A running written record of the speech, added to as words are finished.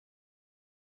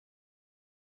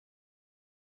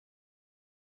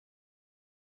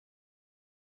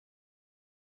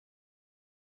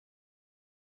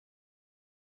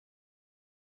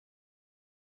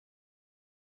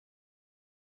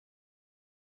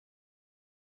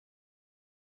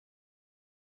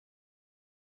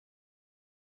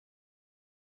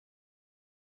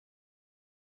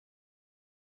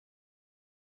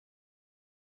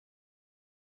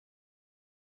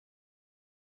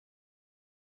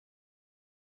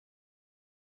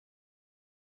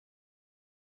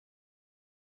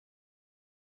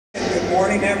good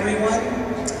morning, everyone.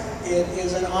 It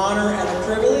is an honor and a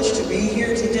privilege to be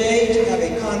here today to have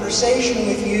a conversation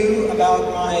with you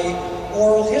about my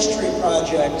oral history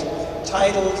project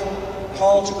titled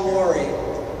Call to Glory,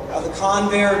 how the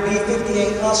Convair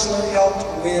B-58 Hustler helped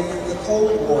win the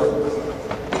Cold War.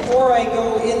 Before I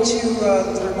go into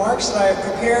the remarks that I have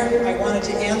prepared, I wanted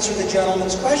to answer the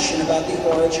gentleman's question about the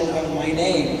origin of my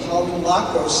name.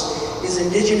 Haloulakos is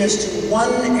indigenous to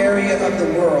one area of the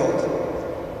world,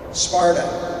 Sparta.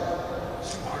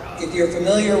 If you're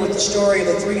familiar with the story of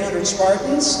the 300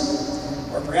 Spartans,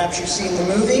 or perhaps you've seen the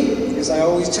movie, as I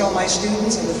always tell my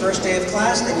students on the first day of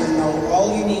class, then you know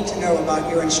all you need to know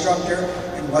about your instructor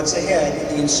and what's ahead in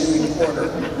the ensuing quarter.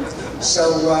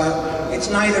 So it's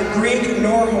neither Greek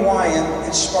nor Hawaiian,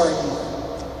 it's Spartan.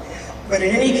 But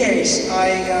in any case,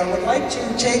 I would like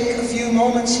to take a few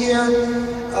moments here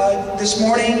this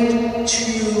morning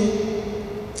to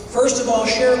first of all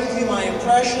share with you my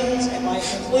impressions and my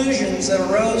conclusions that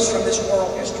arose from this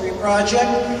oral history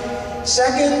project.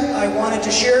 Second, I wanted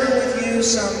to share with you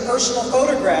some personal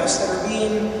photographs that are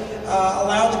being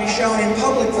allowed to be shown in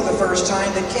public for the first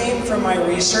time that came from my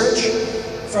research,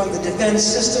 from the defense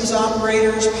systems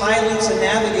operators, pilots, and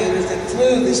navigators that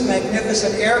flew this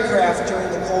magnificent aircraft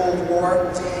during the Cold War.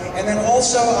 And then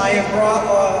also I have brought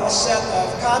a set of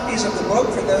copies of the book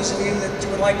for those of you that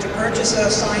would like to purchase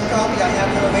a signed copy. I have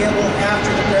them available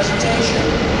after the presentation.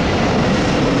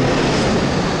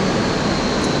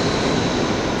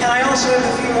 And I also have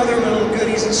a few other little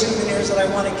goodies and souvenirs that I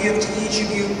want to give to each of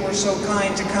you who were so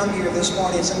kind to come here this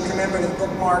morning, some commemorative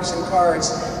bookmarks and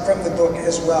cards from the book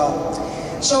as well.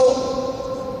 So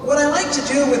what I like to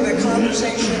do with the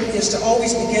conversation is to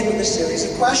always begin with a series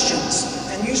of questions.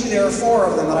 And usually there are 4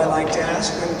 of them that I like to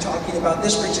ask when talking about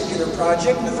this particular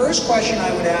project. And the first question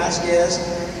I would ask is,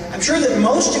 I'm sure that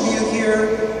most of you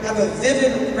here have a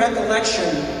vivid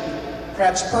recollection,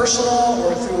 perhaps personal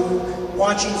or through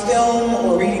watching film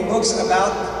or reading books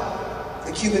about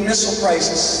the Cuban Missile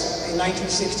Crisis in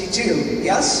 1962,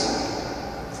 yes?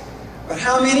 But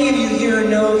how many of you here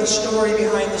know the story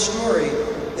behind the story,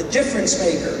 the difference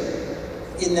maker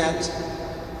in that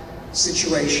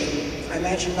situation? I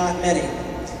imagine not many.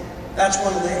 That's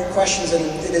one of the questions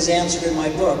that is answered in my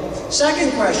book.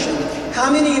 Second question, how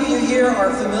many of you here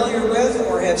are familiar with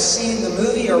or have seen the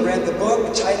movie or read the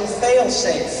book titled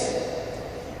Failsafe?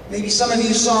 Maybe some of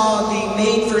you saw the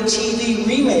made-for-TV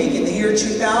remake in the year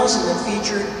 2000 that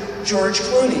featured George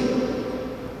Clooney.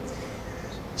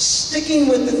 Sticking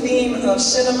with the theme of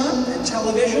cinema and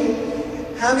television,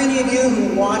 how many of you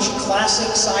who watched classic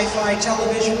sci-fi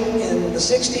television in the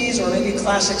 60s or maybe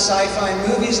classic sci-fi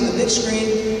movies in the big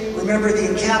screen remember the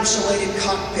encapsulated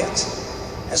cockpit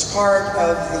as part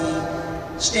of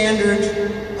the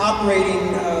standard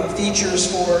operating features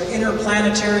for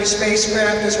interplanetary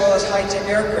spacecraft as well as high-tech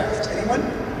aircraft? Anyone?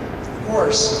 Of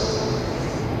course.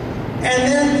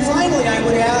 And then finally, I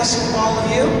would ask all of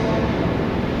you,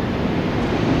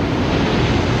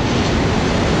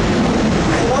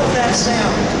 I love that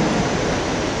sound.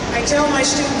 I tell my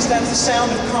students that's the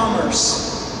sound of commerce.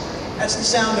 That's the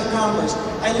sound of commerce.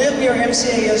 I live near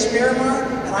MCAS Miramar,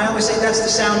 and I always say that's the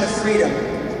sound of freedom.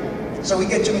 So we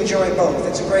get to enjoy both.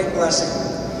 It's a great blessing.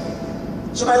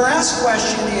 So my last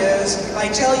question is, if I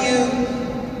tell you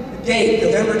the date,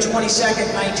 November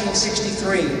 22nd,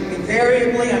 1963,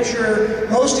 invariably, I'm sure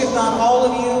most, if not all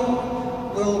of you,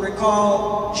 will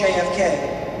recall JFK,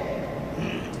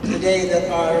 the day that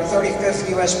our 35th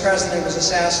US president was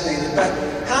assassinated. But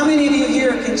how many of you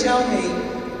here can tell me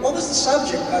what was the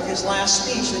subject of his last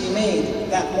speech that he made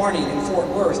that morning in Fort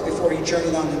Worth before he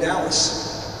journeyed on to Dallas?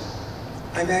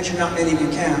 I imagine not many of you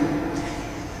can.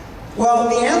 Well,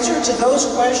 the answer to those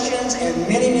questions and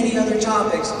many, many other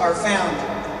topics are found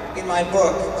in my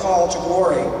book, Call to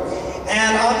Glory.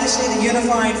 And obviously the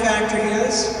unifying factor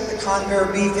is the Convair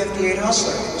B-58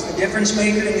 Hustler. It was the difference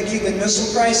maker in the Cuban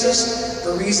Missile Crisis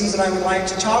for reasons that I would like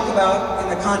to talk about in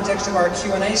the context of our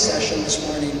Q&A session this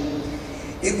morning.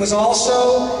 It was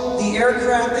also the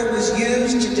aircraft that was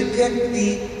used to depict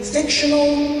the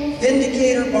fictional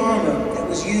Vindicator bomber that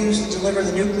was used to deliver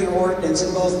the nuclear ordnance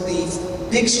in both the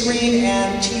big screen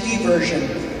and TV version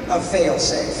of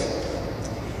Failsafe.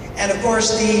 And of course,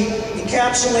 the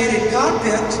encapsulated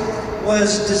cockpit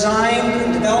was designed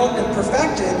and developed and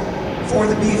perfected for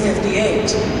the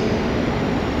B-58.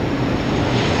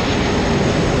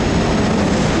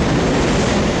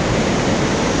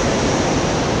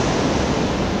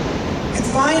 And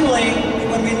finally,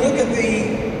 when we look at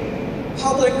the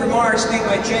public remarks made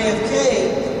by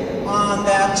JFK on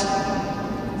that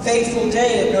fateful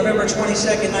day of November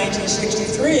 22nd,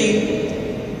 1963,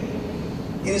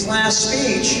 in his last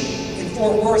speech in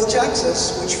Fort Worth,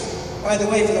 Texas, which, by the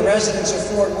way, for the residents of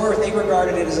Fort Worth, they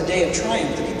regarded it as a day of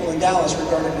triumph. The people in Dallas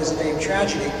regarded it as a day of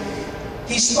tragedy.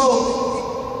 He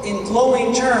spoke in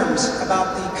glowing terms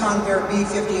about the Convair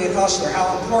B-58 Hustler,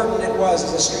 how important it was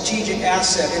as a strategic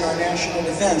asset in our national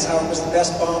defense, how it was the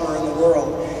best bomber in the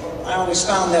world. I always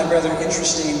found that rather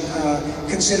interesting,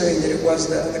 considering that it was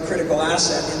the critical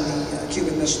asset in the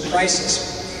Cuban Missile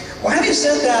Crisis. Well, having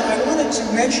said that, I wanted to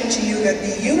mention to you that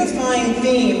the unifying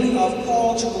theme of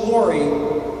Call to Glory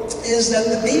is that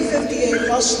the B-58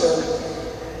 Hustler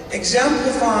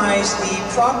exemplifies the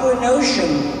proper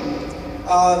notion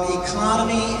of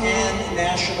economy and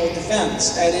national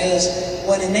defense. That is,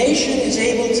 when a nation is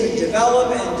able to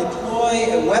develop and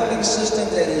deploy a weapon system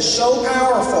that is so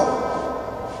powerful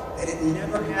that it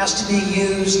never has to be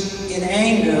used in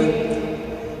anger,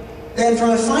 then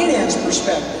from a finance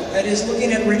perspective, that is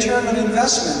looking at return on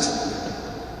investment,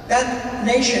 that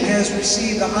nation has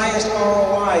received the highest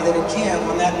ROI that it can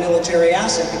on that military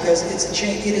asset because it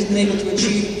has been able to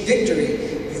achieve victory.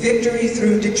 Victory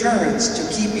through deterrence, to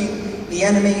keeping the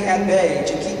enemy at bay,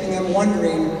 to keeping them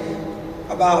wondering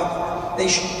about, they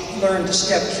should learn to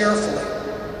step carefully.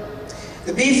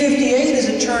 The B-58, as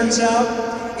it turns out,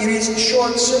 in its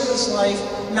short service life,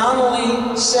 not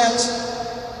only set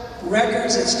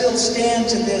records that still stand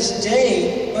to this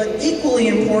day, but equally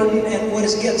important, and what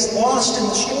gets lost in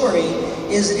the story,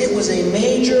 is that it was a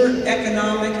major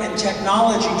economic and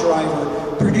technology driver,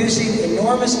 producing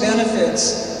enormous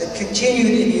benefits that continued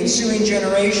in the ensuing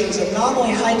generations of not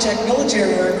only high-tech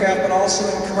military aircraft, but also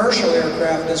in commercial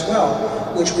aircraft as well,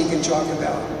 which we can talk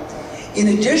about. In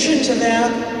addition to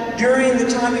that, during the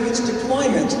time of its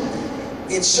deployment,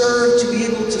 it served to be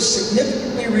able to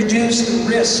significantly reduce the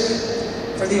risk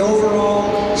for the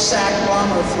overall SAC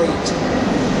bomber fleet.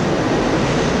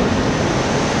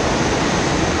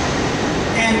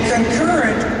 And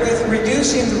concurrent with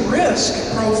reducing the risk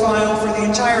profile for the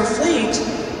entire fleet,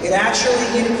 it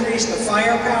actually increased the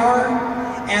firepower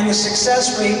and the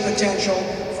success rate potential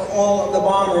for all of the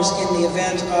bombers in the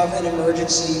event of an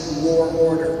emergency war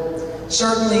order.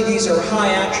 Certainly these are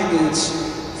high attributes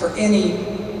for any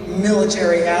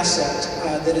military asset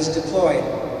that is deployed.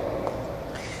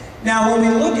 Now, when we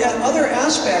look at other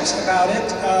aspects about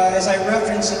it, as I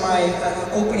referenced in my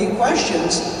opening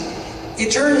questions,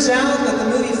 it turns out that the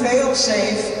movie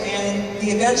Failsafe and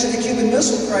the events of the Cuban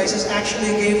Missile Crisis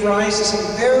actually gave rise to some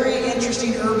very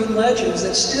interesting urban legends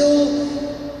that still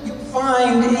you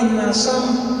find in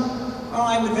some, well,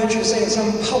 I would venture to say in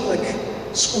some public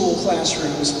school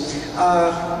classrooms,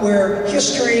 where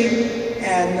history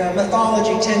and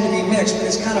mythology tend to be mixed, but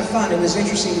it's kind of fun. It was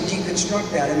interesting to deconstruct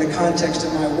that in the context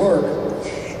of my work.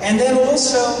 And then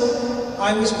also,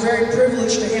 I was very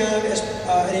privileged to have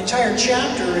an entire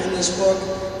chapter in this book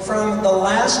from the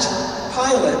last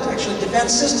pilot, actually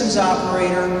defense systems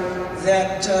operator,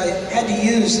 that had to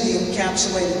use the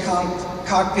encapsulated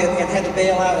cockpit and had to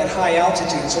bail out at high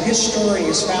altitude. So his story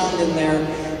is found in there.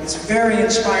 It's very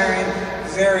inspiring,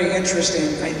 very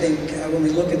interesting, I think, when we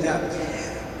look at that.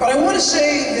 But I want to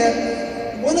say that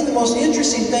one of the most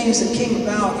interesting things that came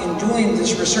about in doing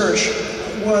this research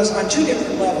was on two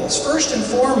different levels. First and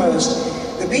foremost,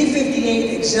 the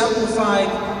B-58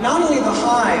 exemplified not only the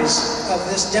highs of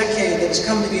this decade that has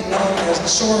come to be known as the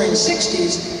soaring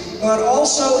 60s, but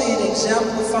also it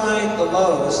exemplified the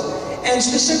lows. And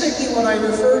specifically what I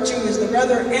refer to is the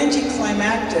rather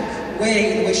anticlimactic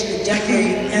way in which the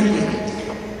decade ended.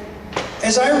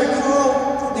 As I recall,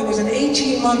 there was an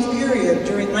 18-month period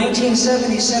during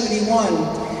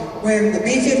 1970-71 when the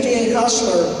B-58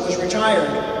 Hustler was retired.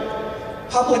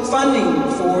 Public funding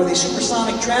for the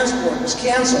supersonic transport was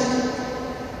canceled,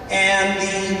 and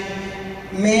the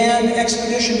manned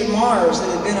expedition to Mars that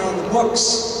had been on the books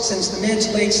since the mid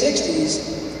to late 60s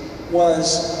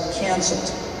was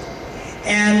canceled.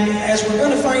 And as we're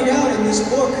going to find out in this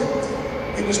book,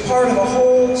 it was part of a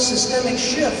whole systemic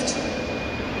shift.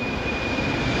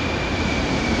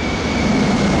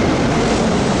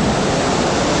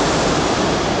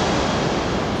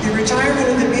 The retirement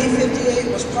of the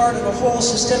B-58 was part of a whole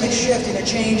systemic shift in a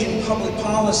change in public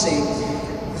policy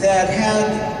that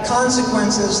had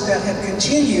consequences that have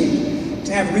continued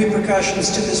to have repercussions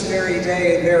to this very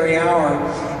day and very hour.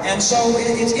 And so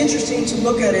it's interesting to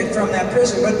look at it from that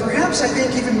prism, but perhaps I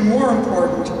think even more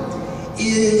important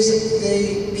is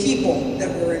the people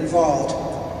that were involved.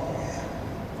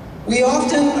 We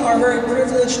often are very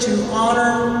privileged to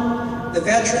honor the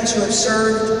veterans who have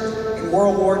served in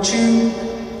World War II,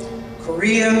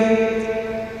 Korea,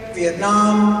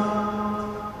 Vietnam,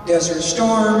 Desert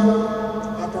Storm,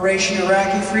 Operation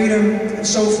Iraqi Freedom, and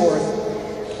so forth.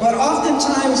 But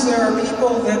oftentimes there are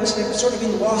people that have sort of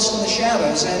been lost in the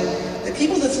shadows, and the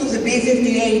people that flew the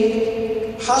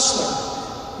B-58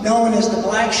 Hustler, known as the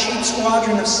Black Sheep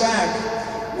Squadron of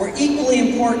SAC, were equally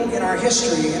important in our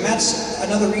history, and that's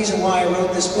another reason why I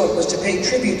wrote this book, was to pay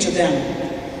tribute to them.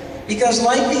 Because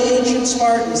like the ancient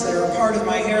Spartans that are a part of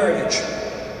my heritage,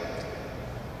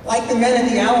 like the men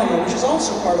at the Alamo, which is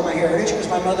also part of my heritage because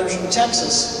my mother's from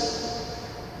Texas,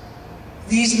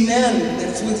 these men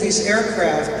that flew these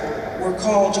aircraft were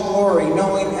called to glory,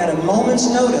 knowing at a moment's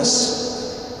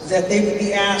notice that they would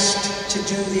be asked to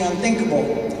do the unthinkable.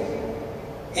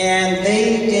 And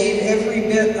they gave every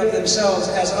bit of themselves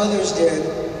as others did.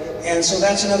 And so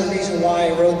that's another reason why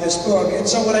I wrote this book. And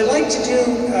so what I'd like to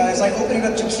do, as I open it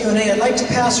up to Q&A, I'd like to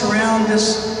pass around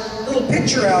this little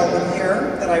picture album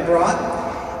here that I brought.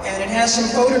 And it has some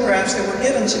photographs that were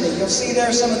given to me. You'll see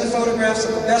there some of the photographs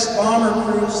of the best bomber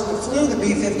crews that flew the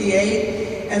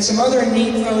B-58, and some other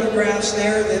neat photographs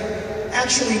there that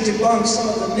actually debunk some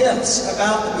of the myths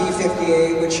about the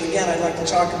B-58, which again I'd like to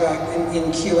talk about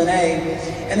in Q&A.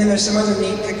 And then there's some other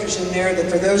neat pictures in there that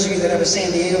for those of you that have a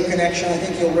San Diego connection, I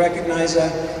think you'll recognize a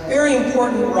very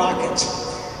important rocket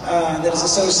that is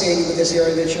associated with this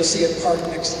area that you'll see it parked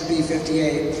next to the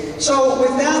B-58. So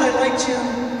with that, I'd like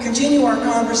to continue our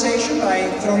conversation by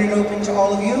throwing it open to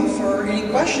all of you for any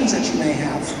questions that you may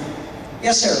have.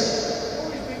 Yes, sir? I've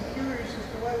always been curious as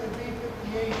to why the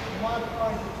B-58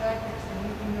 modified the tactics for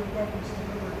nuclear weapons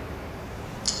delivery.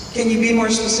 Can you be more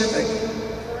specific?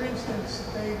 For instance,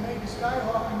 they made the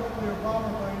Skyhawk a nuclear bomber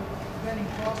by preventing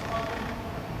cross-bombing,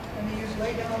 and they used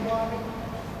lay-down bombing,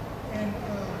 and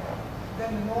then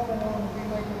the normal one would be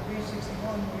like the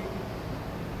B-61, where you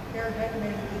could air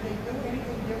detonate it. Did they do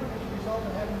anything different as a result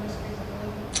of having this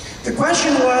capability? The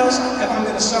question was, if I'm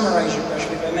going to summarize your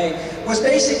question if I may, was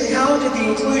basically how did the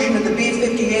inclusion of the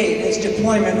B-58 its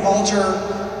deployment alter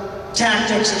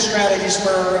tactics and strategies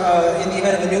for in the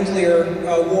event of a nuclear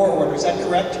war order? Is that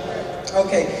correct?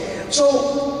 Okay.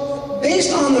 So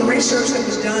based on the research that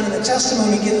was done and the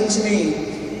testimony given to me,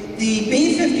 the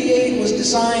B-58 was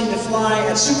designed to fly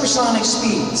at supersonic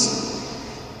speeds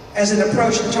as it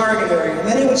approached the target area, and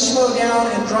then it would slow down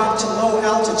and drop to low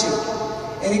altitude.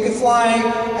 And it could fly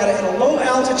at a low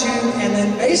altitude, and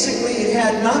then basically it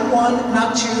had not one,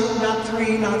 not two, not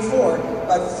three, not four,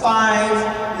 but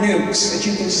 5 nukes that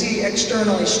you can see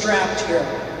externally strapped here.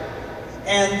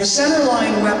 And the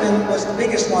centerline weapon was the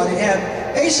biggest one. It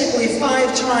had basically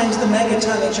 5 times the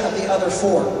megatonnage of the other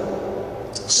 4.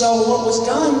 So what was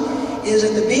done is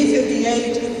that the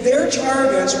B-58, their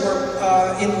targets were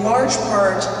in large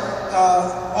part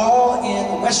all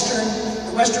in the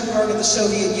western part of the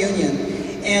Soviet Union.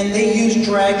 And they used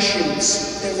drag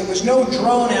chutes. There was no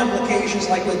drone applications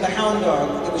like with the Hound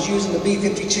Dog that was used in the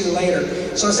B-52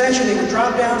 later. So essentially they would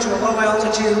drop down to a low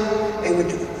altitude, they would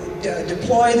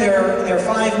deploy their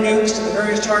 5 nukes to the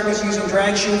various targets using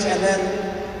drag chutes, and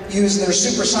then use their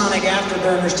supersonic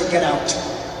afterburners to get out.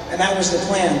 And that was the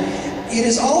plan. It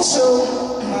is also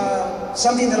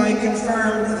something that I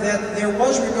confirmed that there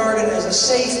was regarded as a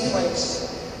safe place.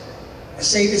 As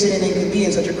safe as an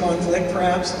inconvenience, such a conflict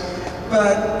perhaps,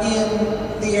 but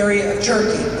in the area of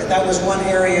Turkey. That was one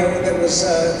area that was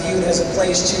viewed as a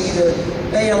place to either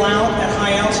bail out at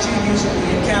high altitude using the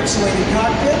encapsulated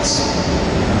cockpits,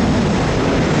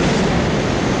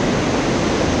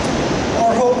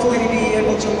 or hopefully to be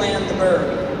able to land the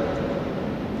bird.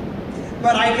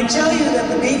 But I can tell you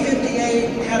that the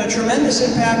B-58 had a tremendous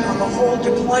impact on the whole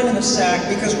deployment of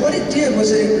SAC, because what it did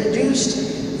was it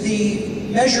reduced the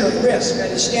measure of risk,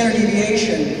 that is standard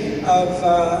deviation, of,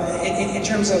 in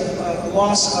terms of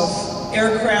loss of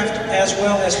aircraft as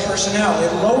well as personnel.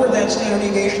 It lowered that standard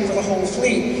deviation for the whole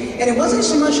fleet. And it wasn't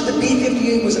so much that the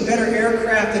B-58 was a better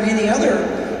aircraft than any other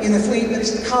in the fleet, but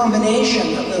it's the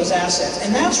combination of those assets.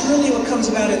 And that's really what comes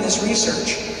about in this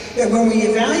research. That when we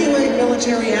evaluate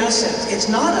military assets, it's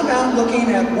not about looking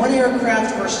at one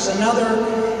aircraft versus another,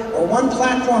 or one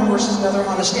platform versus another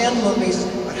on a standalone basis,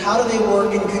 but how do they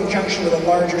work in conjunction with a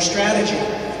larger strategy?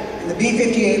 And the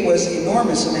B-58 was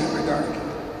enormous in that regard.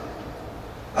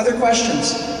 Other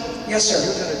questions? Yes, sir?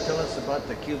 You're going to tell us about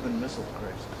the Cuban Missile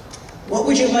Crisis. What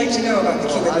would you like to know about the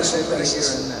Cuban Missile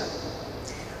Crisis?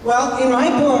 Well, in my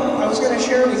book, I was going to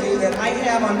share with you that I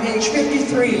have on page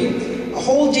 53 a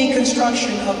whole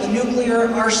deconstruction of the nuclear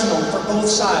arsenal for both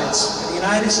sides, for the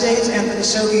United States and for the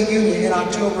Soviet Union in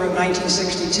October of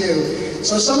 1962.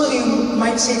 So some of you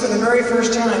might see for the very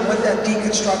first time what that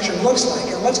deconstruction looks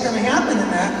like. And what's going to happen in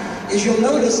that is you'll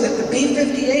notice that the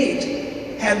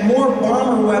B-58 had more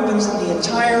bomber weapons than the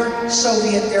entire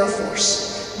Soviet Air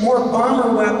Force. More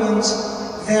bomber weapons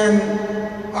than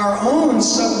our own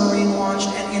submarine-launched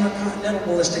and intercontinental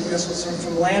ballistic missiles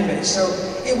from land base. So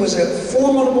it was a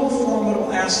formidable,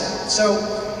 formidable asset. So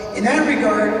in that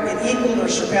regard, it equaled or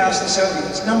surpassed the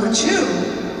Soviets. Number two,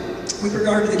 with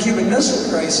regard to the Cuban Missile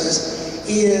Crisis,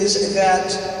 is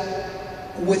that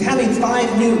with having 5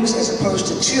 nukes as opposed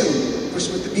to 2, which was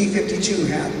what the B-52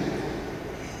 had,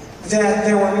 that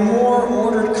there were more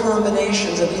ordered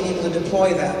combinations of being able to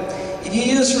deploy that. If you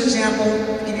use, for example,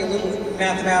 I'll give you a little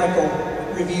mathematical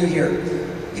review here.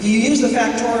 If you use the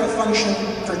factorial function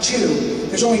for 2,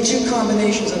 there's only 2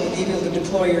 combinations of it being able to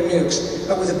deploy your nukes.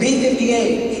 But with a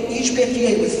B-58, each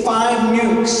 58 with 5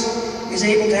 nukes is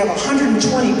able to have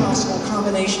 120 possible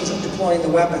combinations of deploying the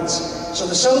weapons. So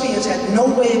the Soviets had no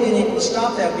way of being able to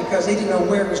stop that because they didn't know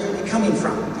where it was going to be coming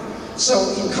from.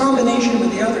 So in combination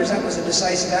with the others, that was a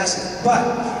decisive asset.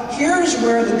 But here's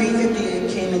where the B-58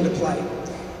 came into play.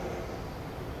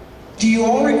 Do you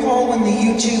all recall when the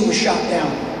U-2 was shot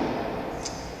down?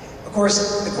 Of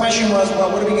course, the question was,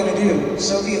 well, what are we going to do? The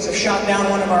Soviets have shot down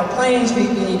one of our planes, we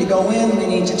need to go in, we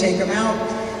need to take them out.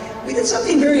 We did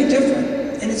something very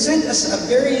different, and it sent us a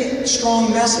very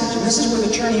strong message, and this is where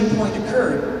the turning point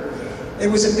occurred. There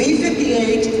was a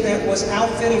B-58 that was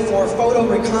outfitted for photo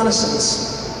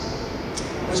reconnaissance.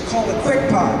 It was called a quick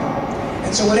pod.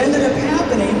 And so what ended up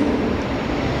happening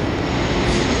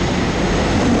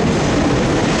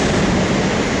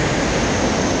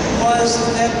was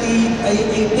that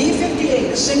a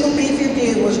B-58, a single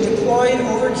B-58 was deployed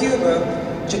over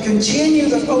Cuba to continue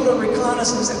the photo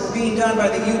reconnaissance that were being done by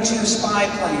the U-2 spy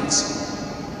planes.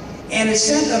 And it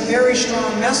sent a very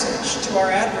strong message to our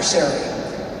adversary.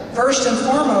 First and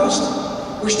foremost,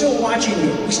 we're still watching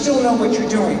you. We still know what you're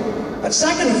doing. But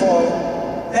second of all,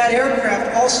 that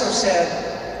aircraft also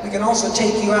said, we can also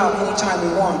take you out anytime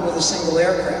we want with a single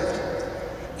aircraft.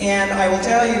 And I will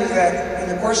tell you that in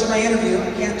the course of my interview,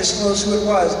 I can't disclose who it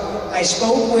was, I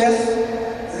spoke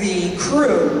with the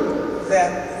crew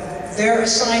that their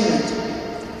assignment,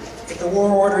 if the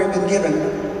war order had been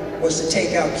given, was to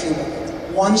take out Cuba.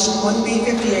 One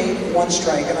B-58, one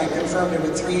strike, and I confirmed it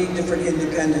with 3 different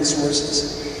independent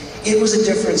sources. It was a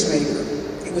difference maker.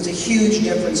 It was a huge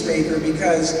difference maker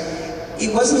because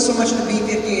it wasn't so much the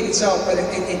B-58 itself, but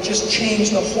it just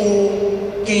changed the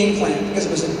whole game plan because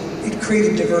it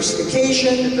created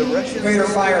diversification, greater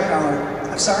firepower.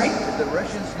 I'm sorry? Did the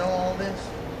Russians know all this?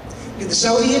 Did the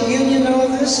Soviet Union know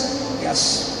of this?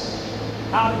 Yes.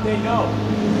 How did they know?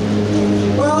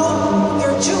 Well,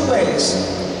 there are 2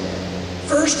 ways.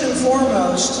 First and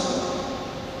foremost,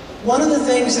 one of the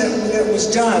things that was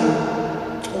done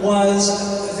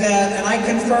was that, and I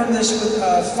confirmed this with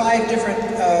 5 different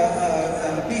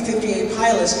B-58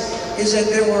 pilots, is that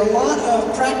there were a lot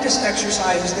of practice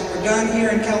exercises that were done here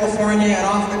in California and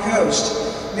off the coast.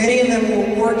 Many of them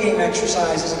were war game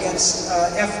exercises against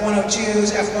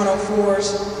F-102s,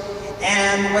 F-104s,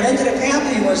 and what ended up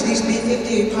happening was these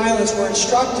B-58 pilots were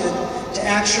instructed to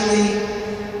actually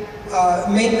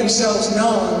make themselves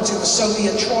known to the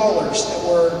Soviet trawlers that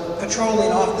were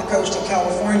patrolling off the coast of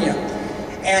California.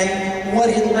 And what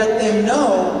it let them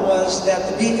know was that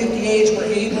the B-58s were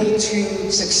able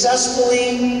to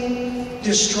successfully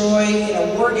destroy, in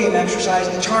a war game exercise,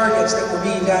 the targets that were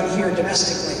being done here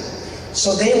domestically.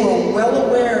 So they were well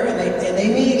aware, and they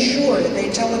made sure that they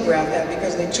telegraphed that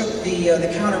because they took the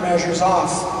countermeasures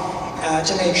off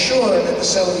to make sure that the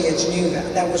Soviets knew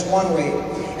that. That was one way.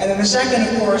 And then the second,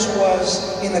 of course,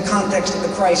 was in the context of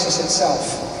the crisis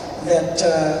itself, that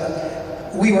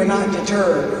we were not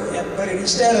deterred. But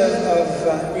instead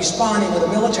of responding with a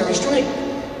military strike,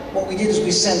 what we did is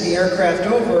we sent the aircraft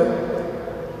over,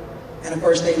 and of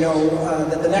course they know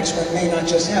that the next one may not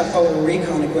just have photo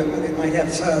recon equipment, it might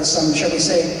have some, shall we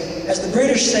say, as the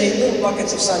British say, little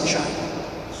buckets of sunshine.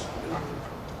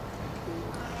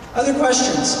 Other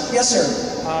questions? Yes, sir.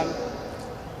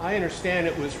 I understand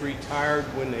it was retired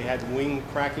when they had wing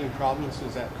cracking problems,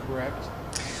 is that correct?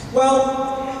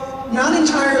 Well, not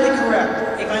entirely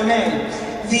correct, if I may.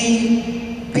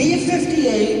 The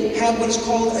B-58 had what is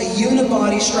called a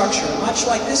unibody structure, much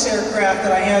like this aircraft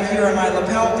that I have here on my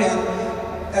lapel pin.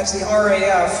 That's the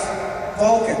RAF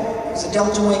Vulcan. It's a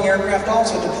Delta Wing aircraft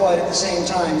also deployed at the same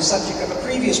time, subject of a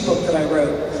previous book that I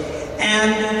wrote.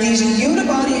 And these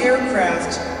unibody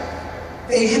aircraft,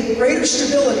 they had greater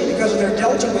stability because of their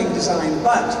Delta Wing design,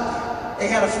 but they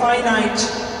had a finite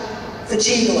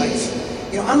fatigue life.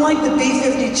 You know, unlike the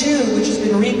B-52, which has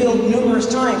been rebuilt numerous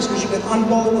times because you could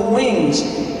unbolt the wings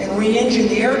and re-engine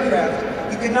the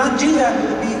aircraft, you could not do that with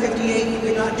the B-58, you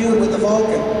could not do it with the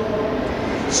Vulcan.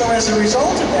 So as a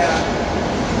result of that,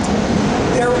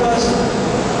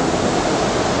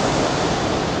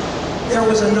 there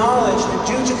was a knowledge that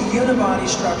due to the unibody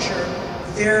structure,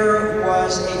 there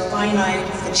was a finite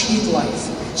fatigue life.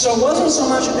 So it wasn't so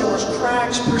much that there was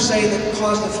cracks per se that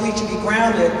caused the fleet to be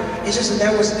grounded, it's just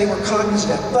that they were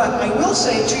cognizant. But I will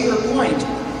say, to your point,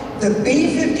 the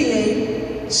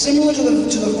B-58, similar to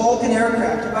the Vulcan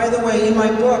aircraft, and by the way, in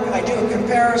my book, I do a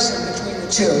comparison between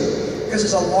the two, because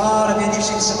there's a lot of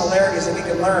interesting similarities that we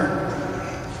can learn.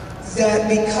 That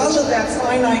because of that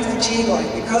finite fatigue life,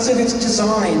 because of its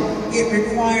design, it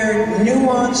required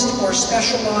nuanced or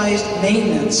specialized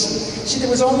maintenance. See, there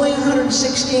was only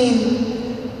 116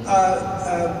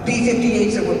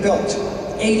 B-58s that were built,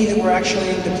 80 that were actually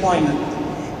in deployment.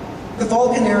 The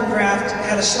Vulcan aircraft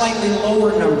had a slightly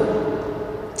lower number,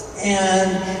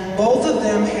 and both of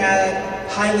them had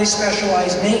highly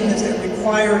specialized maintenance that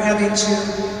required having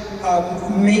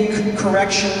to make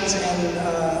corrections and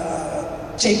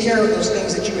take care of those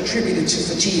things that you attributed to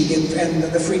fatigue and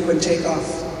the frequent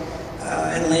takeoff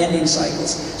and landing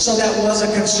cycles. So that was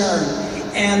a concern.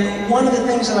 And one of the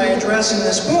things that I address in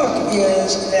this book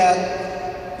is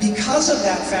that because of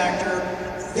that factor,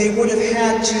 they would have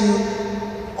had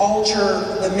to alter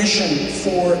the mission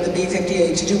for the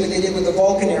B-58 to do what they did with the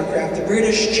Vulcan aircraft. The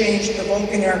British changed the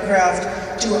Vulcan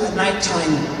aircraft to a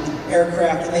nighttime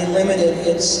aircraft, and they limited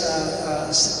its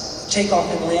takeoff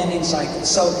and landing cycles.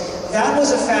 So that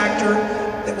was a factor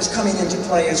that was coming into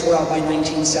play as well by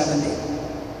 1970.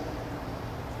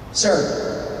 Sir?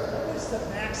 What was the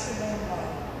maximum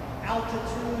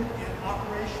altitude and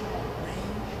operational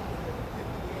range of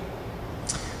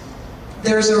the 58?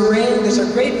 There's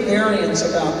a great variance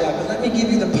about that, but let me give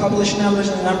you the published numbers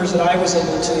and the numbers that I was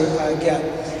able to get.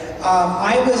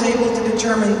 I was able to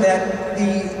determine that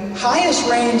the highest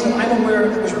range that I'm aware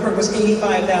of that was reported was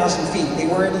 85,000 feet. They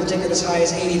were able to take it as high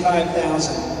as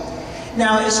 85,000.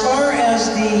 Now, as far as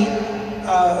the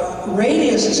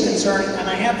radius is concerned, and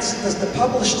I have the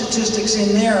published statistics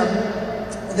in there,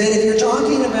 that if you're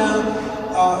talking about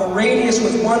a radius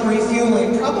with one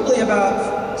refueling, probably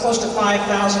about close to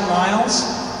 5,000 miles.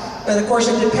 But of course,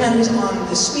 it depends on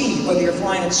the speed, whether you're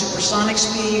flying at supersonic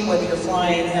speed, whether you're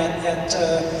flying at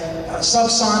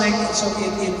subsonic, so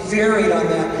it varied on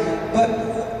that.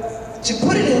 But to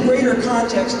put it in greater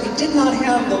context, it did not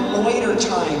have the loiter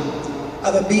time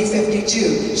of a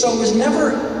B-52. So it was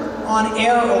never on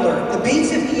air alert. The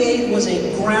B-58 was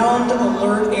a ground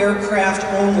alert aircraft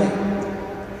only.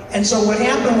 And so what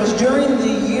happened was during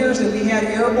the years that we had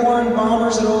airborne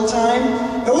bombers at all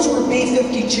time, those were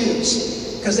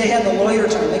B-52s, because they had the loiter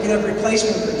time. They could have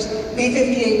replacement crews.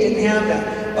 B-58 didn't have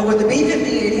that. But what the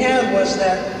B-58 had was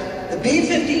that the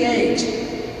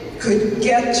B-58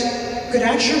 could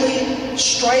actually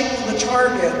strike the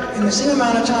target in the same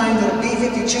amount of time that a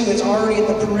B-52 that's already at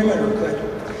the perimeter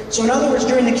could. So in other words,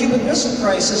 during the Cuban Missile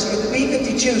Crisis, the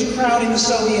B-52s crowding the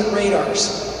Soviet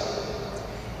radars.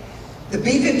 The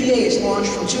B-58s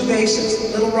launched from two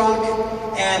bases, Little Rock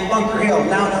and Bunker Hill,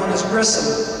 now known as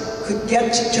Grissom, could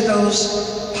get to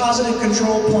those positive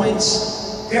control points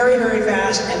very, very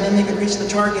fast, and then they could reach the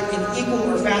target in equal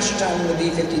or faster time than the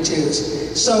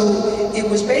B-52s. So it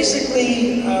was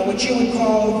basically what you would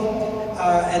call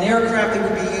an aircraft that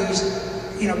would be used,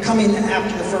 coming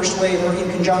after the first wave or in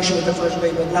conjunction with the first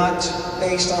wave, but not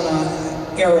based on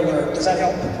an air alert. Does that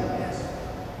help?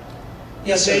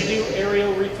 Yes, sir. Did they do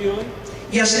aerial refueling?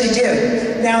 Yes, they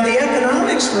did. Now, the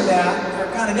economics for that are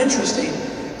kind of interesting.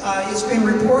 It's been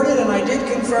reported, and I did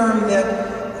confirm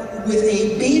that with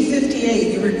a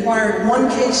B-58, you required one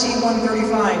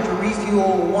KC-135 to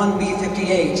refuel one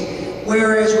B-58,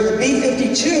 whereas with a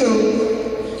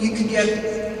B-52, you could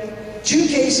get two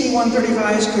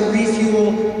KC-135s could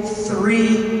refuel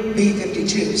three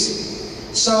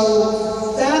B-52s.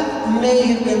 So that may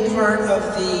have been part of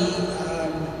the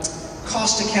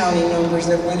cost accounting numbers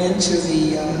that went into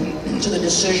the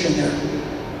decision there.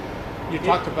 You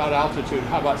talked about altitude.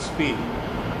 How about speed?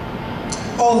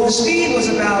 Oh, the speed was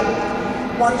about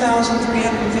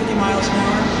 1,350 miles an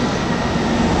hour.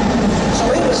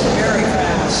 So it was very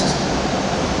fast.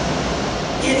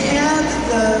 It had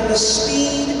the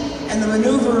speed and the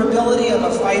maneuverability of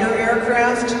a fighter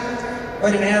aircraft,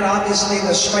 but it had obviously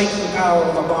the striking power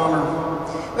of a bomber.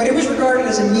 But it was regarded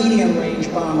as a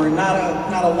medium-range bomber,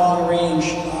 not a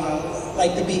long-range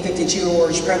like the B-52 or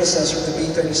its predecessor, the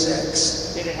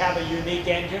B-36. Did it have a unique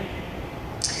engine?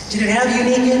 Did it have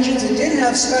unique engines? It did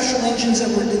have special engines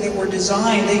that were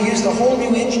designed. They used a whole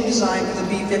new engine design for the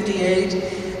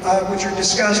B-58, which are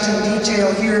discussed in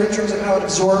detail here in terms of how it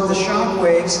absorbed the shock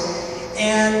waves.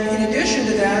 And in addition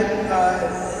to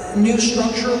that, new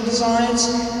structural designs,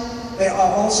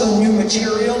 also new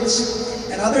materials,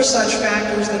 and other such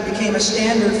factors that became a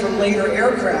standard for later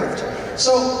aircraft.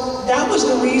 So that was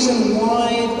the reason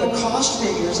why the cost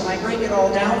figures, and I break it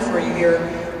all down for you here,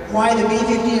 why the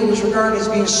B-58 was regarded as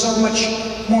being so much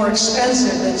more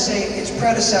expensive than, say, its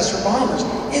predecessor bombers.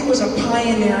 It was a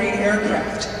pioneering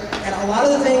aircraft. And a lot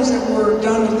of the things that were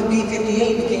done with the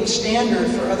B-58 became standard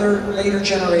for other later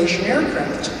generation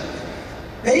aircraft.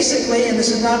 Basically, and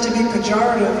this is not to be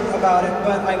pejorative about it,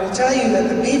 but I will tell you that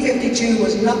the B-52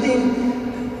 was nothing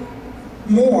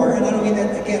more, and I don't mean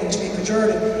that, again, to be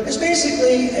pejorative, it's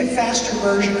basically a faster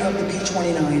version of the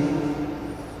B-29.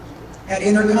 Had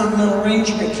intercontinental range,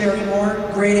 you could carry more,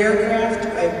 great aircraft,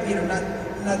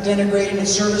 not denigrating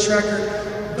its service record,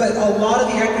 but a lot of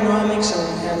the economics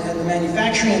and the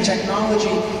manufacturing and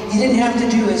technology, you didn't have to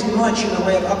do as much in the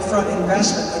way of upfront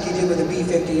investment like you did with the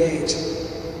B-58.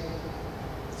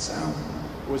 So.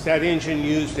 Was that engine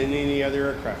used in any other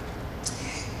aircraft?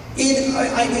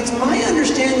 It's my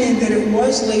understanding that it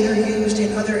was later used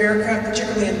in other aircraft,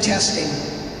 particularly in testing.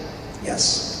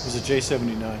 Yes. It was a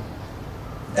J-79.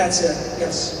 That's it,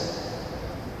 yes.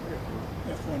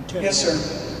 F-110. Yes, sir.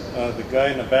 The guy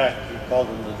in the back, you called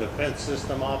him the Defense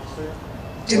System Officer?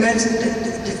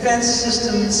 Defense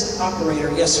Systems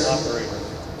Operator, yes, sir. Operator.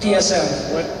 DSO.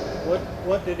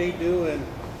 What did he do and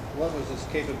what was his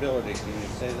capability? Can you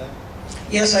say that?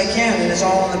 Yes, I can, and it's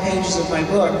all on the pages of my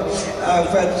book.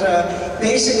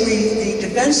 Basically, the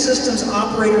Defense Systems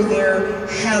Operator there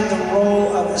had the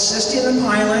role of assisting the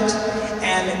pilot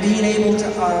and being able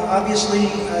to obviously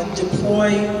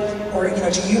deploy or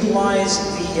to utilize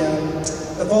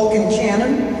the Vulcan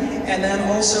cannon, and then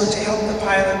also to help the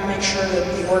pilot make sure that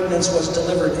the ordnance was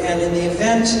delivered. And in the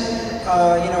event,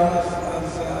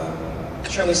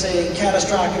 shall we say,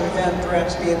 catastrophic event,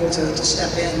 perhaps be able to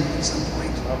step in at some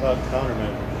point. How about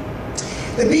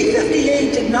countermeasures? The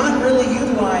B-58 did not really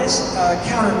utilize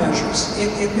countermeasures.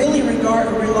 It really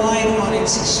relied on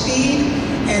its speed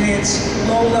and its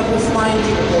low-level flying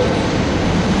capability.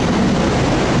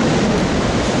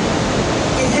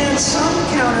 It had some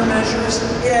countermeasures.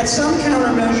 It had some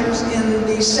countermeasures in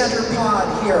the center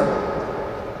pod here.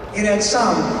 It had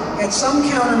some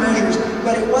countermeasures,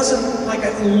 but it wasn't like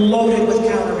loaded with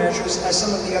countermeasures as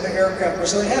some of the other aircraft were.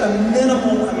 So it had a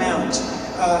minimal amount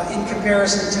in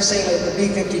comparison to, say, like the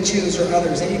B-52s or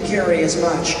others. They didn't carry as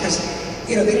much because,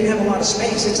 they didn't have a lot of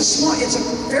space. It's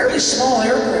a fairly small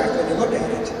aircraft when you look at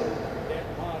it. That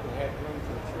pod had room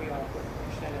for 3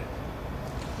 operators in it.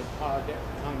 The pod that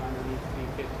hung underneath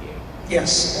the B-58.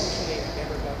 Yes. Fortunately, it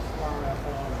never got far enough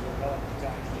along to develop the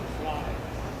guys to fly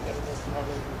that it was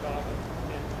probably developed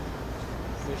and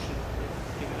we should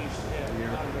get used to that.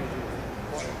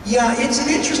 Yeah, it's an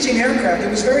interesting aircraft.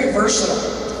 It was very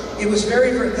versatile. It was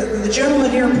the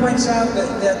gentleman here points out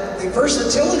that the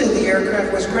versatility of the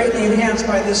aircraft was greatly enhanced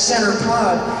by this center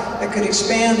pod that could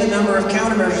expand the number of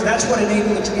countermeasures. That's what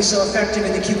enabled it to be so effective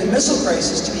in the Cuban Missile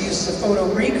Crisis, to be used as a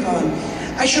photo recon.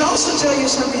 I should also tell you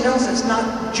something else that's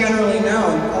not generally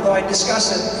known, although I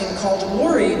discuss it in Call to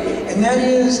Glory, and that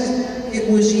is it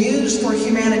was used for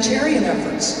humanitarian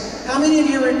efforts. How many of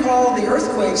you recall the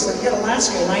earthquakes that hit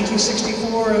Alaska in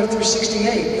 1964 through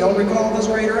 68? You all recall those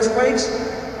great earthquakes?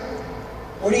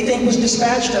 What do you think was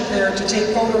dispatched up there to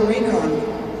take photo recon?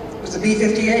 It was the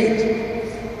B-58.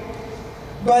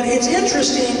 But it's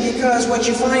interesting because what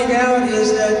you find out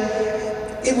is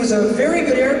that it was a very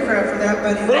good aircraft for that,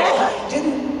 but it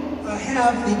didn't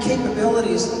have the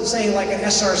capabilities, say, like an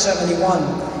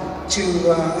SR-71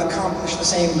 to accomplish the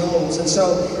same goals. And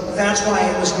so that's why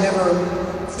it was never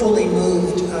fully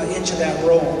moved into that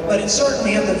role. But it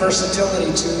certainly had the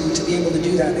versatility to be able to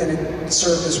do that, and it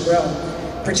served as well,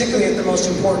 particularly at the most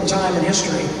important time in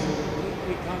history.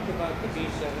 We talked about the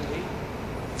B-70,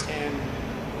 and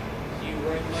you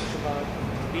read much about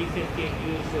B-58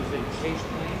 used as a chase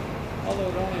plane, although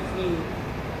it only flew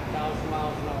 1,000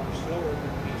 miles an hour slower than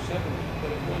the B-70, but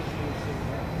it was used as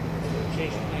a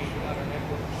chase plane for other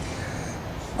networks.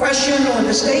 Question, or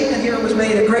the statement here was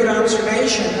made, a great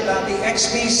observation about the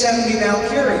XB-70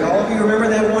 Valkyrie. All of you remember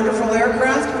that wonderful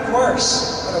aircraft? Of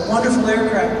course, what a wonderful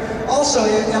aircraft. Also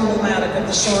emblematic of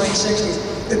the soaring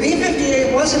 60s. The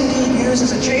B-58 was indeed used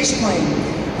as a chase plane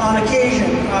on occasion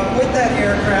with that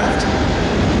aircraft.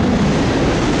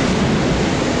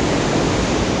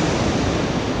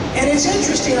 And it's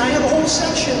interesting, I have a whole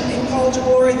section in Call to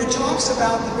Glory that talks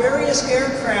about the various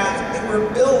aircraft that were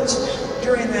built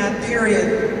during that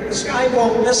period. The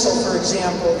Skybolt missile, for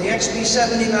example, the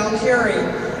XB-70 Valkyrie,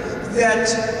 that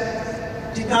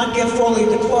did not get fully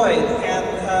deployed, and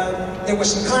there were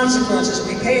some consequences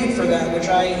to be paid for that, which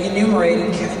I enumerated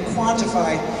and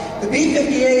quantified. The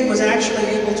B-58 was actually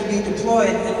able to be deployed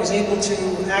and was able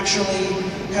to actually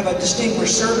have a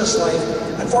distinguished service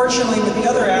life. Unfortunately, with the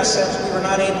other assets, we were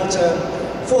not able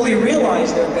to fully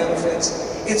realize their benefits.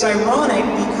 It's ironic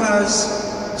because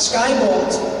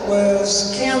Skybolt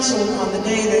was canceled on the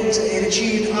day that it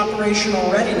achieved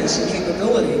operational readiness and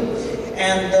capability.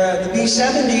 And the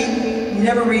B-70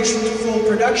 never reached full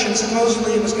production.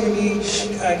 Supposedly it was going to be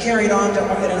carried on to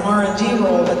an R&D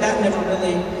role, but that never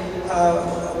really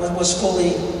was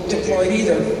fully deployed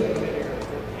either.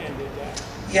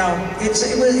 Yeah,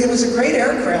 it was a great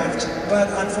aircraft, but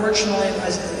unfortunately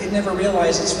it never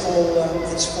realized its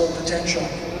full potential.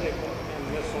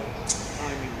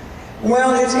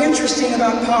 Well, it's interesting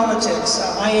about politics.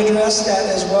 I addressed that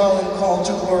as well in Call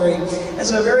to Glory. As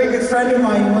a very good friend of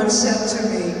mine once said to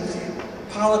me,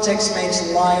 politics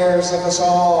makes liars of us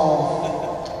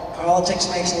all. Politics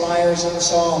makes liars of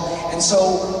us all. And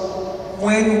so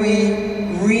when we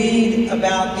read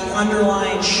about the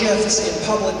underlying shifts in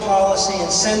public policy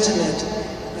and sentiment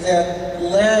that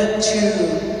led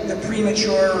to the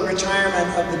premature retirement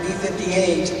of the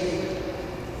B-58,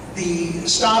 the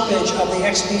stoppage of the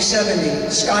XB-70,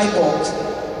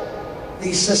 Skybolt,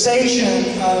 the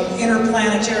cessation of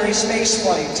interplanetary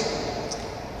spaceflight,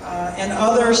 and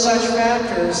other such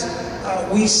factors,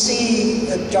 we see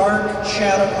the dark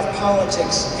shadow of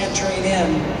politics entering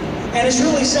in. And it's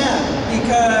really sad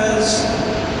because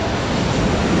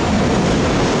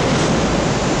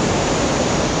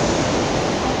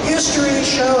history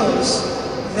shows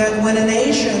that when a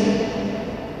nation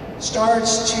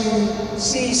starts to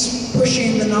cease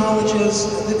pushing the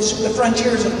the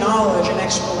frontiers of knowledge and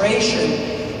exploration,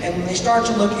 and when they start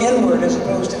to look inward as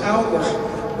opposed to outward,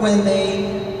 when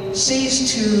they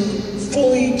cease to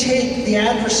fully take the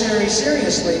adversary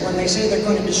seriously, when they say they're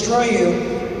going to destroy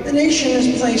you, the nation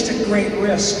is placed at great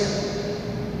risk.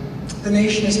 The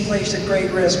nation is placed at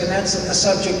great risk, and that's a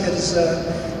subject that is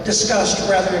discussed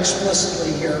rather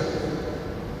explicitly here.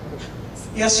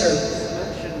 Yes, sir?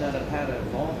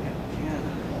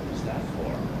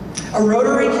 A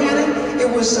rotary cannon? It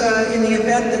was in the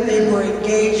event that they were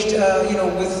engaged,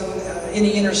 with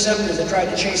any interceptors that tried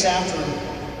to chase after them.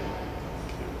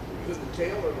 Was it the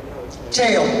tail or the nose?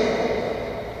 Tail.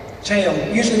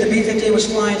 Tail. Usually the B-58 was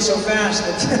flying so fast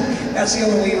that that's the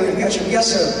only way we were to catch him. Yes,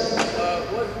 sir?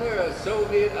 Wasn't there a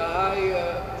Soviet,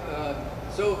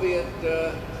 Soviet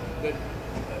that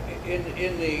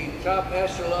in the top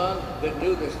echelon that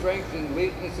knew the strengths and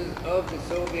weaknesses of the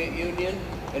Soviet Union,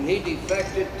 and he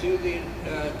defected to the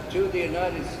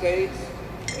United States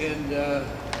and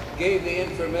gave the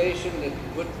information that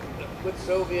what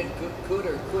Soviet could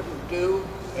or couldn't do,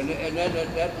 and then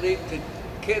that leaked to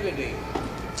Kennedy.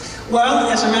 Well,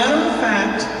 as a matter of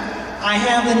fact, I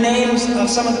have the names of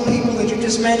some of the people that you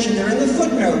just mentioned. They're in the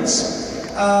footnotes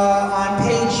on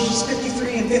pages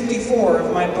 53 and 54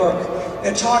 of my book.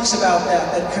 That talks about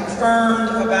that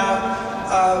confirmed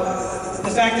about the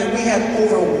fact that we had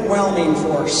overwhelming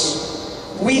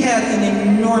force. We had an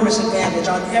enormous advantage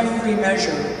on every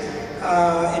measure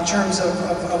in terms of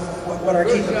what our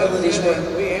capabilities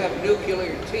were. We have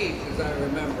nuclear teeth, as I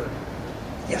remember.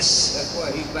 Yes. That's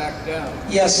why he backed down.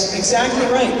 Yes, exactly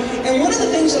right. And one of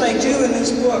the things that I do in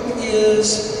this book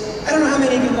is, I don't know how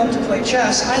many of you love to play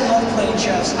chess. I love playing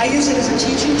chess. I use it as a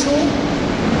teaching tool.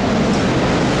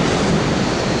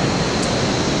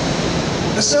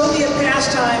 The Soviet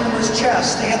pastime was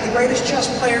chess. They had the greatest chess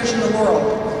players in the world.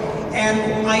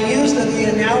 And I use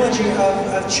the analogy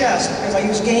of chess because I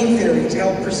use game theory to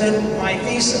help present my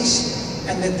thesis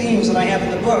and the themes that I have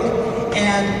in the book.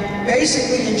 And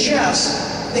basically in chess,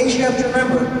 things you have to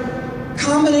remember,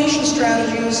 combination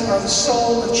strategies are the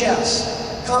soul of chess.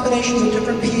 Combinations of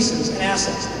different pieces and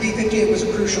assets. The B-58 was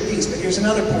a crucial piece, but here's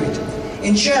another point.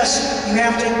 In chess, you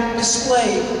have to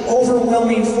display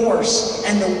overwhelming force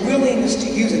and the willingness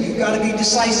to use it. You've got to be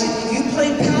decisive. If you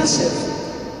play passive,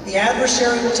 the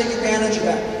adversary will take advantage of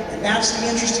that. And that's the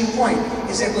interesting point,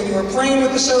 is that when you were playing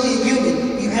with the Soviet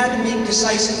Union, you had to make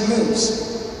decisive moves.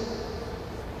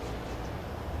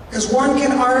 Because one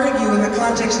can argue in the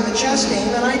context of the chess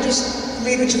game, and I just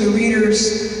leave it to the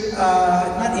reader's,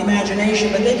 not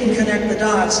imagination, but they can connect the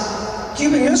dots.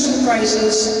 Cuban Missile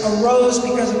Crisis arose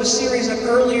because of a series of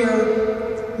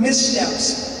earlier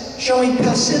missteps, showing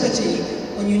passivity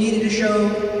when you needed to show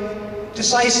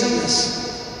decisiveness.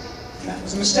 And that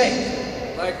was a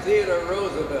mistake. Like Theodore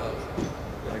Roosevelt.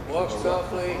 Walk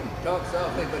softly, talk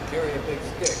softly, but carry a big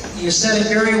stick. You said it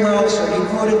very well, sir. You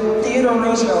quoted Theodore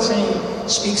Roosevelt saying,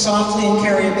 speak softly and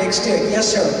carry a big stick.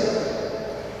 Yes,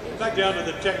 sir. Back down to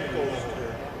the technicals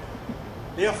here.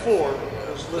 The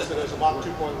F-4 was listed as a Mach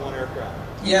 2.1 aircraft.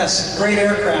 Yes, great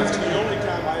aircraft. The only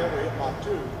time I ever hit Mach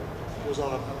 2 was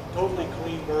on a totally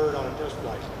clean bird on a test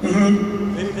flight.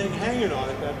 Mm-hmm. Anything hanging on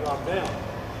it, that dropped down.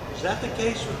 Is that the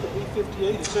case with the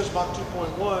B-58? It says Mach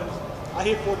 2.1. I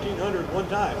hit 1400 one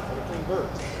time on a clean bird.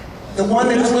 The one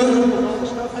that flew, All the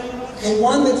stuff hanging on it? the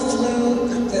one that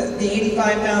flew the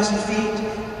 85,000 feet,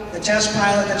 the test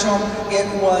pilot that's home, it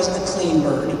was a clean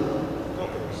bird.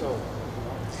 Okay, so.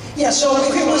 Yeah, so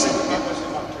if it was,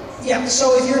 yeah,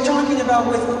 so if you're talking about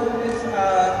with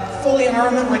fully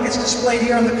armament, like it's displayed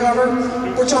here on the cover,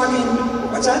 we're talking,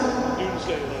 what's that?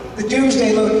 Doomsday load. The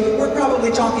Doomsday load, we're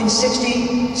probably talking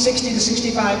 60 to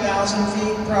 65,000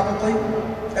 feet, probably,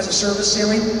 as a service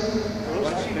ceiling.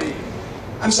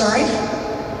 I'm sorry?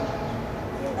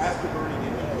 Afterburning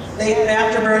engines.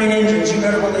 Afterburning engines, you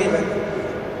better believe it.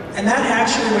 And that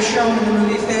actually was shown in the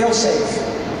movie Failsafe.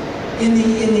 In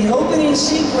the opening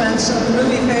sequence of the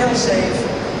movie Failsafe,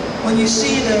 when you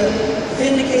see the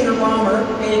Vindicator bomber,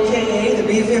 aka the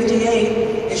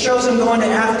B-58, it shows them going to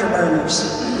afterburners.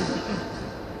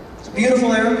 It's a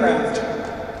beautiful aircraft.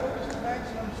 What was the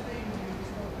maximum speed you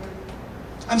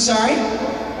used? I'm sorry?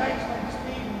 Maximum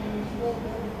speed you used?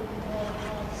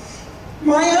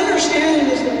 My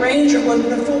understanding is the range of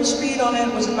the full speed on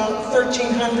it was about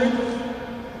 1,300.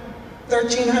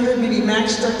 1,300, maybe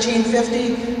max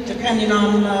 1,350, depending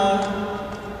on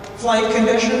flight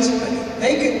conditions.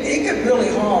 They could really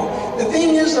haul. The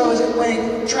thing is, though, is that when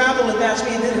it traveled at that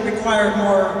speed, it required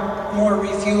more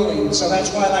refueling. So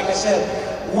that's why, like I said,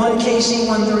 one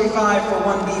KC-135 for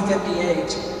one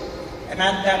B-58, and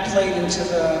that played into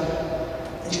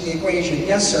the equation.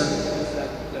 Yes, sir. Is that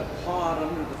the pod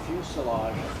under the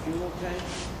fuselage fuel tank?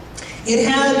 It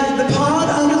had the pod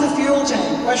under the fuel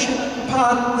tank. Question: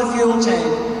 pod under the fuel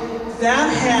tank. That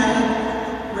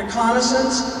had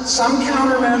reconnaissance, some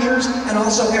countermeasures, and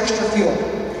also extra fuel.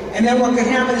 And then what could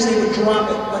happen is they would drop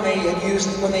it when they had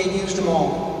used them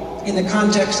all in the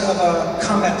context of a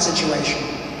combat situation.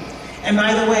 And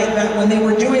by the way, when they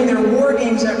were doing their war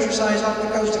games exercise off the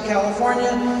coast of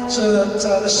California, so that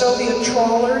the Soviet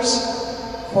trawlers,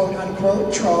 quote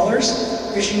unquote trawlers,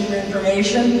 fishing for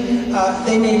information,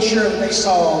 they made sure that they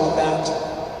saw all of that.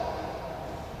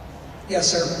 Yes,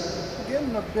 sir. I'm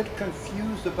getting a bit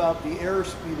confused about the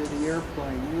airspeed of the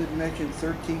airplane. You had mentioned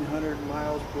 1,300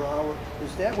 miles per hour.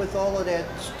 Is that with all of that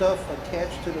stuff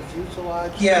attached to the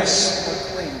fuselage? Yes. Or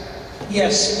clean?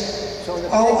 Yes. So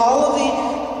All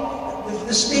of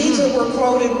the speeds that were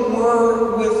quoted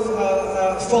were with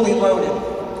fully loaded.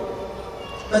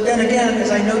 But then again,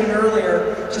 as I noted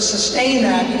earlier, to sustain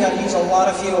that, you got to use a lot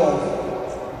of fuel.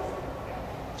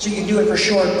 So you can do it for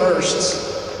short bursts.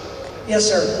 Yes,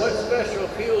 sir. What special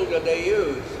fuel did they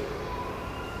use?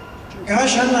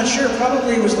 Gosh, I'm not sure.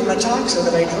 Probably it was the Metoxa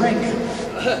that I drink.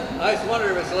 I was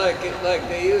wondering if it's like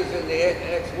they use in the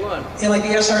X1. Yeah, like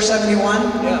the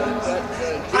SR-71?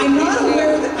 Yeah. I'm not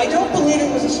aware that, I don't believe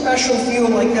it was a special fuel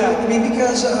like that. I mean,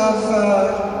 because of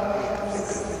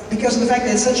the fact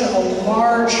that it's such a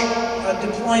large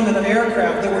deployment of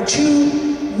aircraft. There were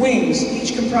 2 wings,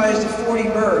 each comprised of 40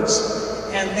 birds.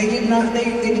 And they did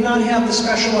not have the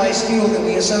specialized fuel that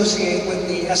we associate with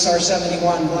the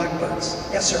SR-71 Blackbirds.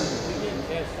 Yes, sir. We did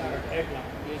test our headline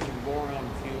using boron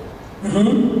fuel.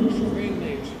 Mm-hmm.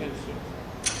 Extremely expensive.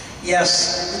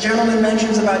 Yes, the gentleman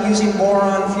mentions about using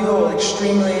boron fuel,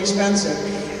 extremely expensive.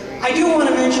 I do want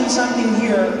to mention something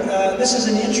here. This is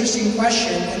an interesting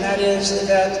question, and that is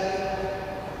that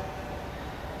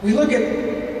we look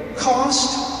at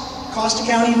cost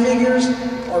accounting figures,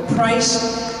 or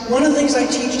price. One of the things I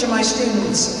teach to my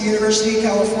students at the University of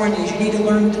California is you need to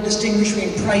learn to distinguish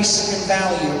between price and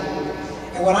value.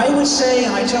 And what I would say,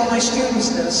 and I tell my students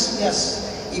this,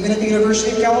 yes, even at the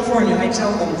University of California, I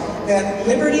tell them that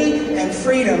liberty and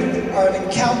freedom are of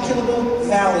incalculable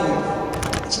value.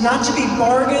 It's not to be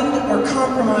bargained or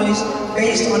compromised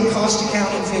based on cost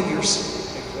accounting figures.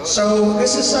 So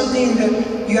this is something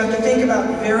that you have to think about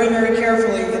very, very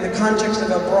carefully in the context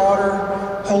of a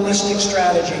broader, holistic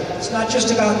strategy. It's not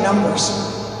just about numbers.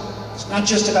 It's not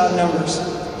just about numbers.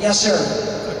 Yes, sir.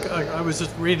 I was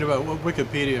just reading about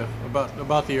Wikipedia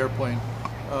about the airplane.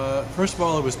 First of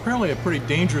all, it was apparently a pretty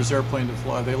dangerous airplane to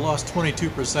fly. They lost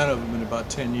 22% of them in about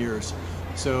 10 years.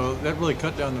 So that really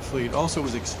cut down the fleet. Also, it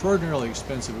was extraordinarily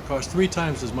expensive. It cost 3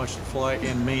 times as much to fly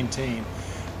and maintain.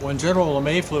 When General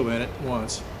LeMay flew in it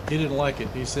once, he didn't like it.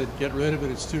 He said, get rid of it,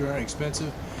 it's too darn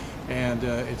expensive, and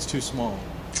it's too small.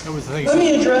 That was the thing. Let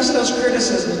me address those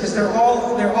criticisms, because they're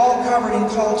all covered in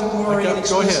Call to Glory and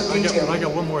exclusive detail. I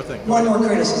got one more thing. One more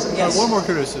criticism, yes. One more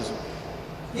criticism.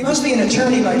 You must be an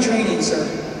attorney by training, sir.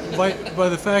 By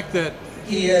the fact that...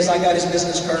 He is, I got his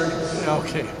business card.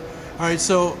 Okay. All right,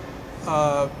 so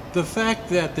the fact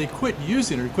that they quit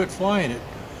using it or quit flying it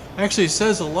actually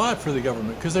says a lot for the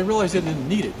government because they realized they didn't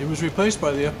need it. It was replaced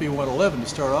by the FB-111 to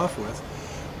start off with,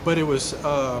 but it was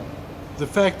the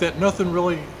fact that nothing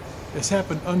really has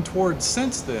happened untoward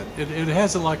since then. It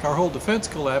hasn't, like our whole defense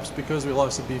collapsed because we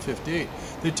lost the B-58.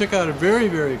 They took out a very,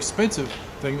 very expensive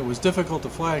thing that was difficult to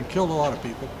fly and killed a lot of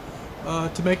people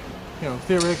to make, you know,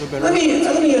 theoretically better. Let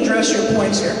me address your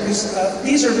points here, because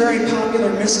these are very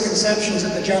popular misconceptions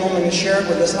that the gentleman has shared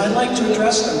with us, and I'd like to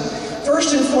address them.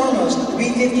 First and foremost, the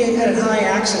B-58 had a high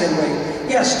accident rate.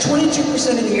 Yes,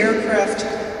 22% of the aircraft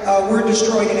were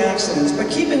destroyed in accidents, but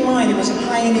keep in mind it was a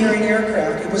pioneering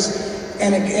aircraft. It was,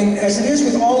 and as it is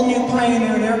with all new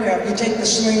pioneering aircraft, you take the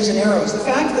slings and arrows. The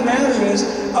fact of the matter is,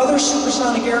 other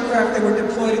supersonic aircraft that were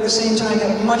deployed at the same time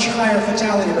had a much higher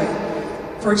fatality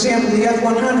rate. For example, the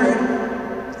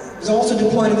F-100 was also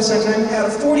deployed at the same time, had a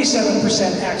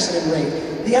 47% accident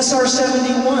rate. The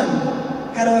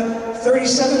SR-71 had a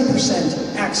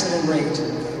 37% accident rate.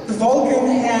 The Vulcan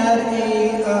had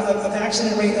an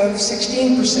accident rate of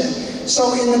 16%.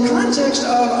 So in the context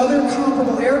of other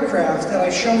comparable aircraft that I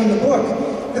show in the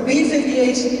book, the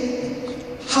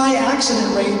B-58's high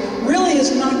accident rate really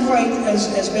is not quite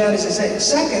as bad as it is.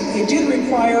 Second, it did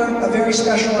require a very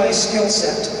specialized skill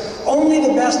set. Only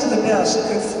the best of the best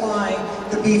could fly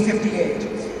the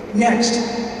B-58. Next,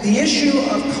 the issue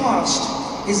of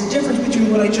cost is the difference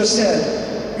between what I just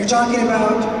said. You're talking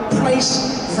about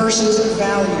price versus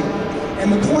value.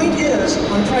 And the point is,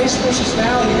 on price versus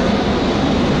value,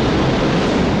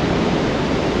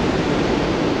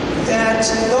 that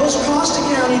those cost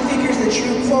accounting figures that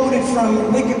you quoted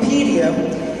from Wikipedia,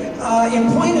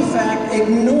 in point of fact,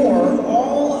 ignore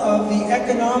all of the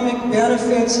economic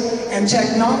benefits and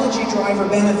technology driver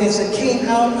benefits that came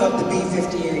out of the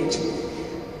B-58.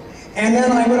 And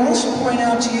then I would also point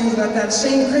out to you that that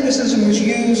same criticism was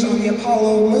used on the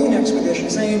Apollo moon expedition,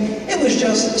 saying it was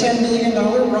just a $10 million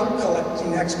rock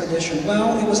collecting expedition.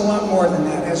 Well, it was a lot more than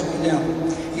that, as we know.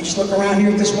 You just look around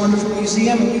here at this wonderful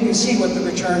museum and you can see what the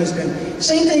return has been.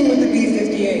 Same thing with the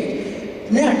B-58.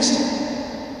 Next,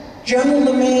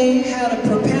 General LeMay had a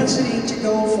propensity to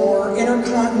go for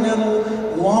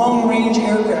intercontinental long-range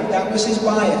aircraft. That was his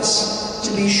bias,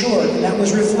 to be sure, and that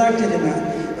was reflected in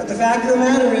that. But the fact of the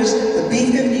matter is, the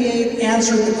B-58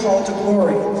 answered the call to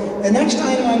glory. The next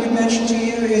item I would mention to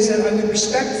you is that I would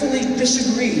respectfully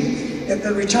disagree that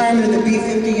the retirement of the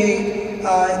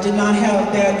B-58 did not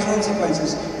have bad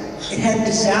consequences. It had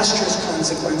disastrous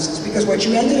consequences, because what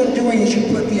you ended up doing is you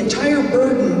put the entire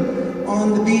burden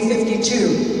on the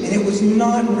B-52, and it was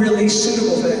not really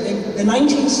suitable for that. The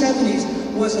 1970s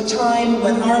was a time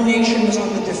when our nation was on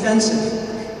the defensive.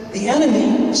 The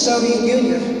enemy, Soviet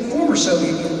Union, former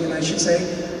Soviet Union, I should say,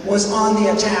 was on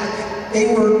the attack.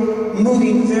 They were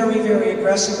moving very, very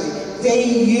aggressively. They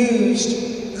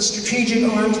used the strategic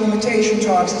arms limitation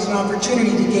talks as an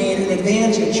opportunity to gain an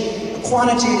advantage, a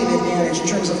quantitative advantage in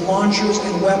terms of launchers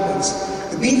and weapons.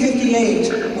 The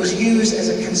B-58 was used as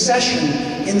a concession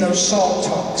in those SALT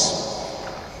talks.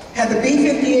 Had the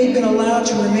B-58 been allowed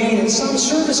to remain in some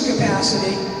service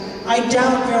capacity, I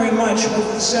doubt very much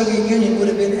whether the Soviet Union would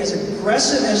have been as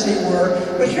aggressive as they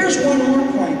were. But here's one more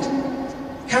point,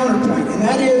 counterpoint, and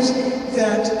that is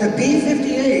that the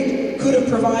B-58 could have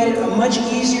provided a much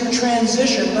easier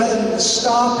transition rather than the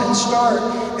stop and start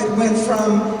that went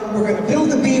from we're going to build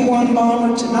the B-1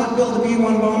 bomber to not build the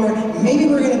B-1 bomber, maybe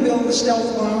we're going to build the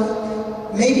stealth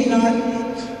bomber, maybe not.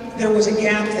 There was a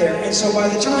gap there. And so by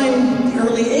the time the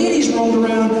early 80s rolled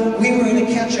around, we were in a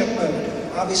catch-up mode.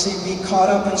 Obviously be caught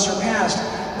up and surpassed.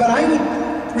 But I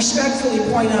would respectfully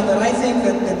point out that I think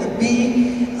that the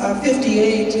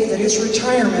B-58, that its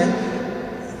retirement,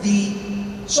 the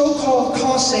so-called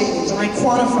cost savings, and I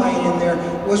quantify it in there,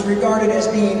 was regarded as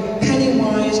being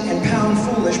penny-wise and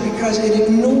pound-foolish because it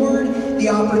ignored the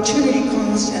opportunity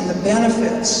costs and the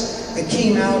benefits that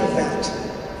came out of that.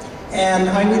 And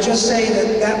I would just say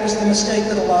that that was the mistake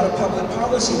that a lot of public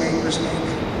policymakers make.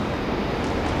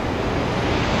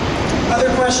 Other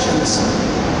questions?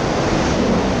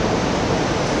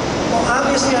 Well,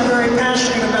 obviously I'm very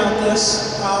passionate about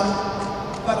this,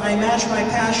 but I match my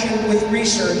passion with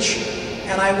research,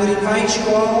 and I would invite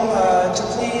you all to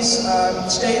please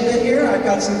stay a bit here. I've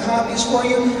got some copies for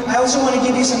you. I also want to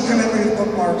give you some commemorative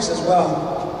bookmarks as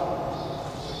well.